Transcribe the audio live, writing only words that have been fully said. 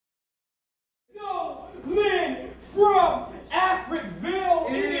from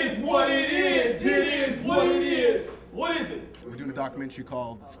Africville. It is what it is. It is what it is. What is it? We're doing a documentary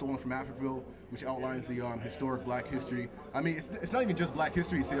called Stolen from Africville, which outlines the historic black history. I mean, it's not even just black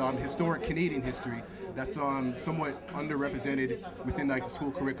history, it's historic Canadian history that's somewhat underrepresented within like the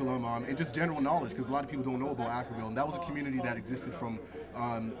school curriculum and just general knowledge, because a lot of people don't know about Africville. And that was a community that existed from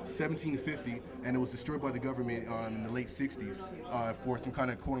 1750, and it was destroyed by the government in the late 60s for some kind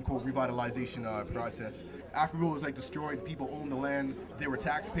of quote-unquote revitalization process. Africville was like destroyed, people owned the land, they were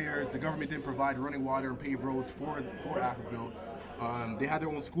taxpayers, the government didn't provide running water and paved roads for Africville. They had their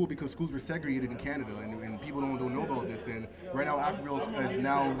own school because schools were segregated in Canada, and people don't know about this. And right now, Africville is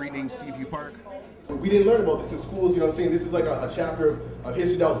now renamed Seaview Park. We didn't learn about this in schools, you know what I'm saying? This is like a chapter of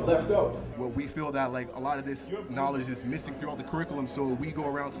history that was left out. Well, we feel that like a lot of this knowledge is missing throughout the curriculum, so we go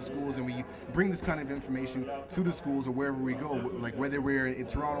around to schools and we bring this kind of information to the schools or wherever we go, like whether we're in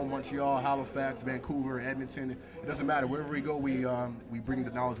Toronto, Montreal, Halifax, Vancouver, Edmonton, it doesn't matter. Wherever we go, we bring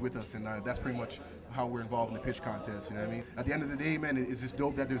the knowledge with us, and that's pretty much how we're involved in the pitch contest, you know what I mean? At the end of the day, man, it's just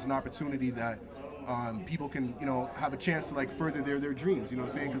dope that there's an opportunity that people can, you know, have a chance to like further their dreams, you know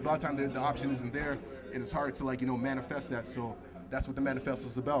what I'm saying? Because a lot of times the option isn't there, and it's hard to like, you know, manifest that. So that's what the manifesto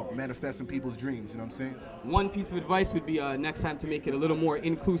is about, manifesting people's dreams, you know what I'm saying? One piece of advice would be next time to make it a little more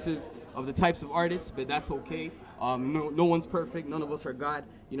inclusive of the types of artists, but that's okay. No one's perfect, none of us are God,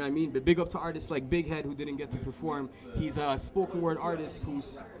 you know what I mean? But big up to artists like Big Head, who didn't get to perform. He's a spoken word artist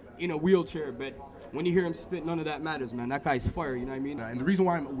who's in a wheelchair, but when you hear him spit, none of that matters, man. That guy's fire, you know what I mean? And the reason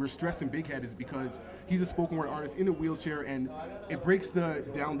why we're stressing Big Head is because he's a spoken word artist in a wheelchair, and it breaks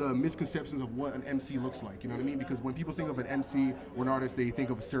down the misconceptions of what an MC looks like, you know what I mean? Because when people think of an MC or an artist, they think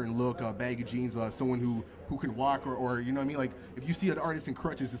of a certain look, baggy jeans, someone who can walk, or you know what I mean? Like, if you see an artist in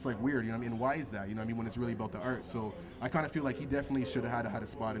crutches, it's like weird, you know what I mean? Why is that, you know what I mean, when it's really about the art? So I kind of feel like he definitely should have had a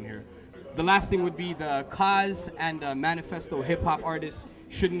spot in here. The last thing would be the cause and the ManifesTO hip-hop artists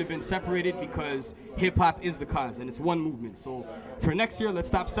shouldn't have been separated, because hip-hop is the cause and it's one movement. So for next year, let's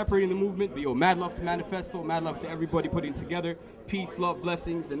stop separating the movement. But yo, mad love to ManifesTO, mad love to everybody putting together. Peace, love,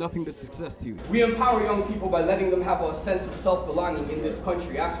 blessings, and nothing but success to you. We empower young people by letting them have a sense of self-belonging in this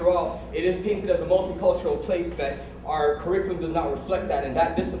country. After all, it is painted as a multicultural place, but our curriculum does not reflect that, and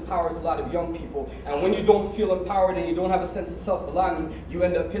that disempowers a lot of young people. And when you don't feel empowered and you don't have a sense of self-belonging, you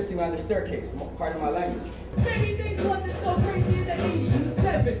end up pissing on the staircase, part of my language. Baby, things wasn't so crazy in the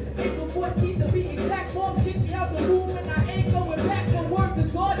 87. April 14th to be exact, mom kicked me out the room and I ain't going back. No word to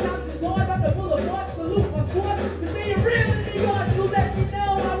God, not to God, on the boulevard, salute my squad. Cause they ain't real in New York, you let me know.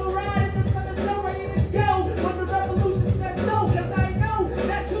 I will ride in the sun and snow, ready to go. When the revolution says so, cause I know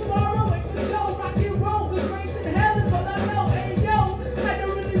that tomorrow ain't the show. Rock and roll, the grace in heaven, but I know, hey yo, I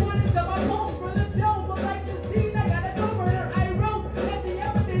don't really want to stop my home for the dough. But like the scene, I gotta go murder, I wrote. Let the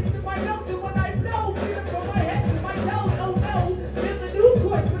evidence in my notes, and when I flow, freedom from my head to my toes, oh no. There's a new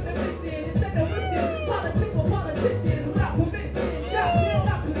course with the mission, instead of mission, political politicians without permission. Shop in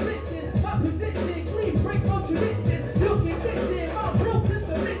my position, clean, break no tradition. Build musician, my rope to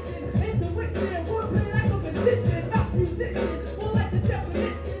submission. Intuition, wordplay like a magician, not musician. Well, like the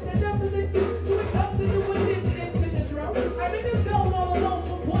definition, do it up to you addition to the drum. I'm in this zone all alone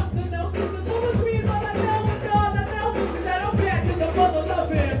from what to know. The poetry is all I know, and all I know is that I'm back in the mother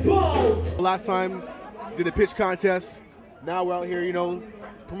loving bowl. Last time, did a pitch contest. Now we're out here, you know,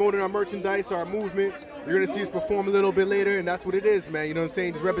 promoting our merchandise, our movement. You're gonna see us perform a little bit later, and that's what it is, man. You know what I'm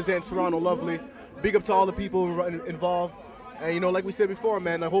saying? Just representing Toronto lovely. Big up to all the people involved. And, you know, like we said before,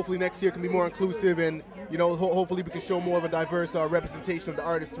 man, hopefully next year can be more inclusive, and, you know, hopefully we can show more of a diverse representation of the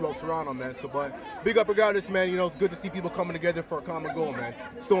artists throughout Toronto, man. So, but big up regardless, man. You know, it's good to see people coming together for a common goal, man.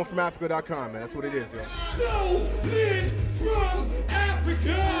 StolenFromAfrica.com, man. That's what it is, yo. Stolen from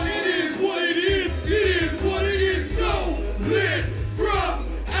Africa. It is what it is. It is what it is. Stolen from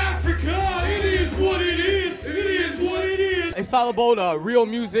Africa. It is what it is. It is what it is. It's all about real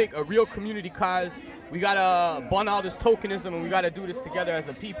music, a real community cause. We gotta bun all this tokenism, and we gotta do this together as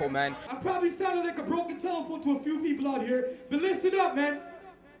a people, man. I probably sounded like a broken telephone to a few people out here, but listen up, man.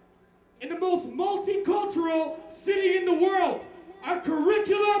 In the most multicultural city in the world, our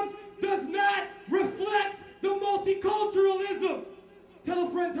curriculum does not reflect the multiculturalism. Tell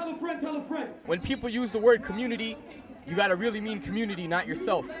a friend, tell a friend, tell a friend. When people use the word community, you gotta really mean community, not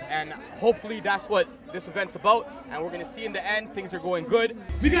yourself. And hopefully that's what this event's about. And we're gonna see in the end, things are going good.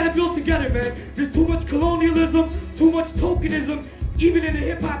 We gotta build together, man. There's too much colonialism, too much tokenism, even in the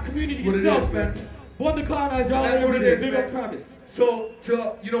hip hop community itself, man. Born the colonizer, all That's what it is, big man. up promise. So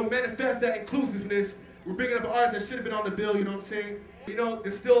to, you know, manifest that inclusiveness, we're bringing up artists that should have been on the bill, you know what I'm saying? You know,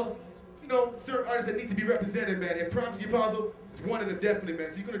 there's still, you know, certain artists that need to be represented, man. And promise you, Puzzle, It's one of them definitely, man.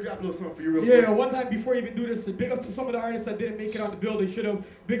 So you're gonna drop a little something for you real Yeah, quick. one time before you even do this, big up to some of the artists that didn't make it on the bill. They should have.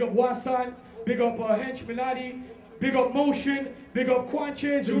 Big up Wasan, big up Hench Minati, big up Motion, big up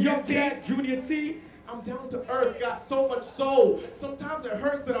Quanches, Young Cat, Junior T. I'm down to earth, got so much soul. Sometimes it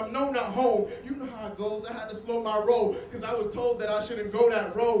hurts that I'm known at home. You know how it goes, I had to slow my roll, cause I was told that I shouldn't go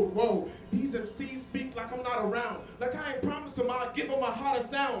that road. Whoa, these MCs speak like I'm not around. Like I ain't promised them I'll give them a hotter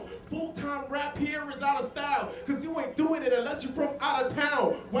sound. Full-time rap here is out of style, cause you ain't doing it unless you're from out of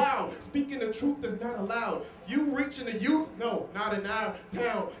town. Wow, speaking the truth is not allowed. You reaching the youth? No, not in our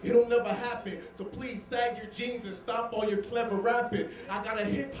town. It'll never happen. So please sag your jeans and stop all your clever rapping. I got a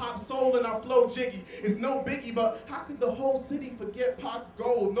hip-hop soul and I flow jiggy. It's no biggie, but how could the whole city forget Pac's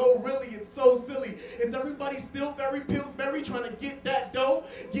gold? No, really, it's so silly. Is everybody still very Pillsbury trying to get that dough?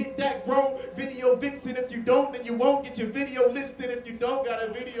 Get that grown video vixen. If you don't, then you won't get your video listed. If you don't got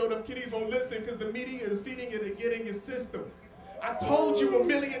a video, them kiddies won't listen because the media is feeding it and getting your system. I told you a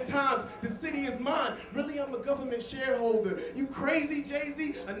million times, the city is mine. Really, I'm a government shareholder. You crazy,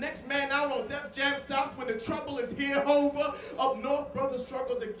 Jay-Z? A next man out on Def Jam South when the trouble is here over. Up north, brothers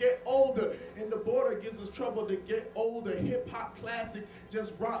struggle to get older. And the border gives us trouble to get older. Hip-hop classics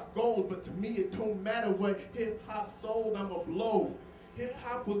just rock gold. But to me, it don't matter what hip-hop sold, I'ma blow.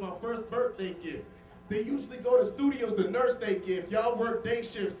 Hip-hop was my first birthday gift. They usually go to studios to nurse their gift. Y'all work day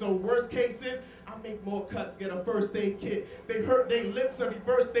shifts, so worst case is, I make more cuts, get a first aid kit. They hurt their lips every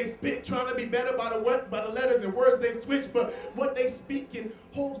verse they spit, trying to be better by the letters and words they switch, but what they speaking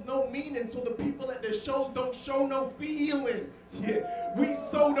holds no meaning, so the people at their shows don't show no feeling. Yeah, we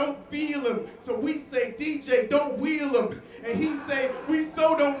so don't feel him, so we say, DJ, don't wheel him. And he say, we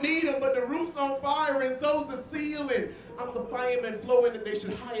so don't need him, but the roof's on fire and so's the ceiling. I'm the fireman flowing that they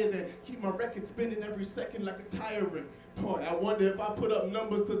should hire then. Keep my record spinning every second like a tyrant. Boy, I wonder if I put up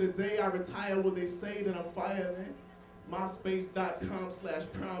numbers to the day I retire, will they say that I'm fireman?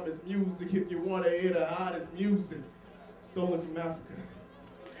 MySpace.com/promise music if you want to hear the hottest music. Stolen from Africa.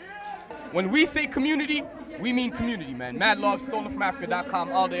 When we say community, we mean community, man. Mad love,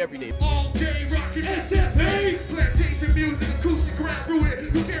 stolenfromafrica.com all day, every day. All day rockin' SFA. Plantation music, acoustic rap through it.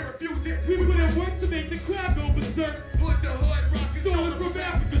 You can't refuse it. We put in work to make the crowd go berserk. Hood to hood, rockin' Stolen from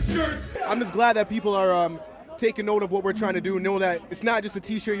Africa shirts. I'm just glad that people are taking note of what we're trying to do. Know that it's not just a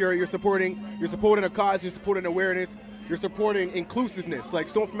t-shirt you're supporting. You're supporting a cause, you're supporting awareness. You're supporting inclusiveness. Like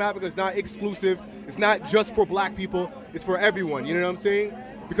Stolen from Africa is not exclusive. It's not just for black people. It's for everyone. You know what I'm saying?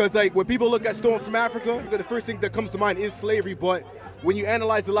 Because like when people look at Stolen from Africa, the first thing that comes to mind is slavery, but when you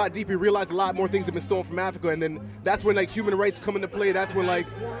analyze a lot deeper, you realize a lot more things have been stolen from Africa, and then that's when like human rights come into play. That's when like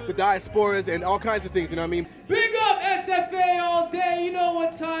the diasporas and all kinds of things, you know what I mean? Big up SFA all day, you know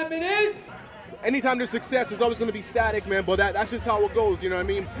what time it is. Anytime there's success, there's always going to be static, man, but that's just how it goes, you know what I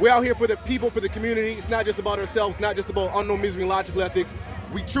mean? We're out here for the people, for the community. It's not just about ourselves, not just about Unknown Mizery and Logical Ethics.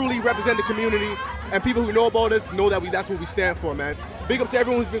 We truly represent the community, and people who know about us know that that's what we stand for, man. Big up to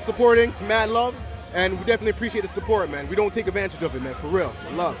everyone who's been supporting. It's mad love, and we definitely appreciate the support, man. We don't take advantage of it, man, for real.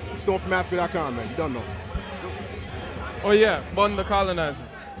 Love. StolenFromAfrica.com, man. You don't know. Oh yeah, Bun the Colonizer.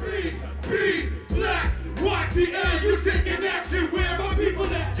 Free, be black, YTA, you taking action, where my people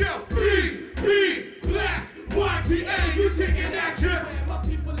at? Yeah, free, be black, YTA, you taking action, where my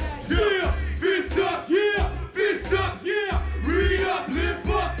people at? Yeah, fist up, yeah, fist up, yeah, read up, lift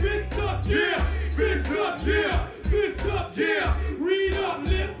up, fist up, yeah, fist up, yeah, fist up, yeah, read up,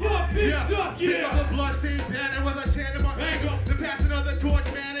 lift up, fist up, yeah. Pick up a bloodstained banner with a chant in my anger, the passing of the torch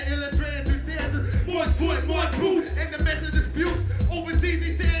banner, illustrated through stanzas, one foot, one boot, and the message disputes, overseas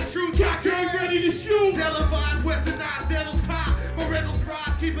they stand true, Got gang ready to shoot. televised, westernized, devils pop, my Reynolds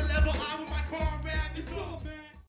rise, keep it level.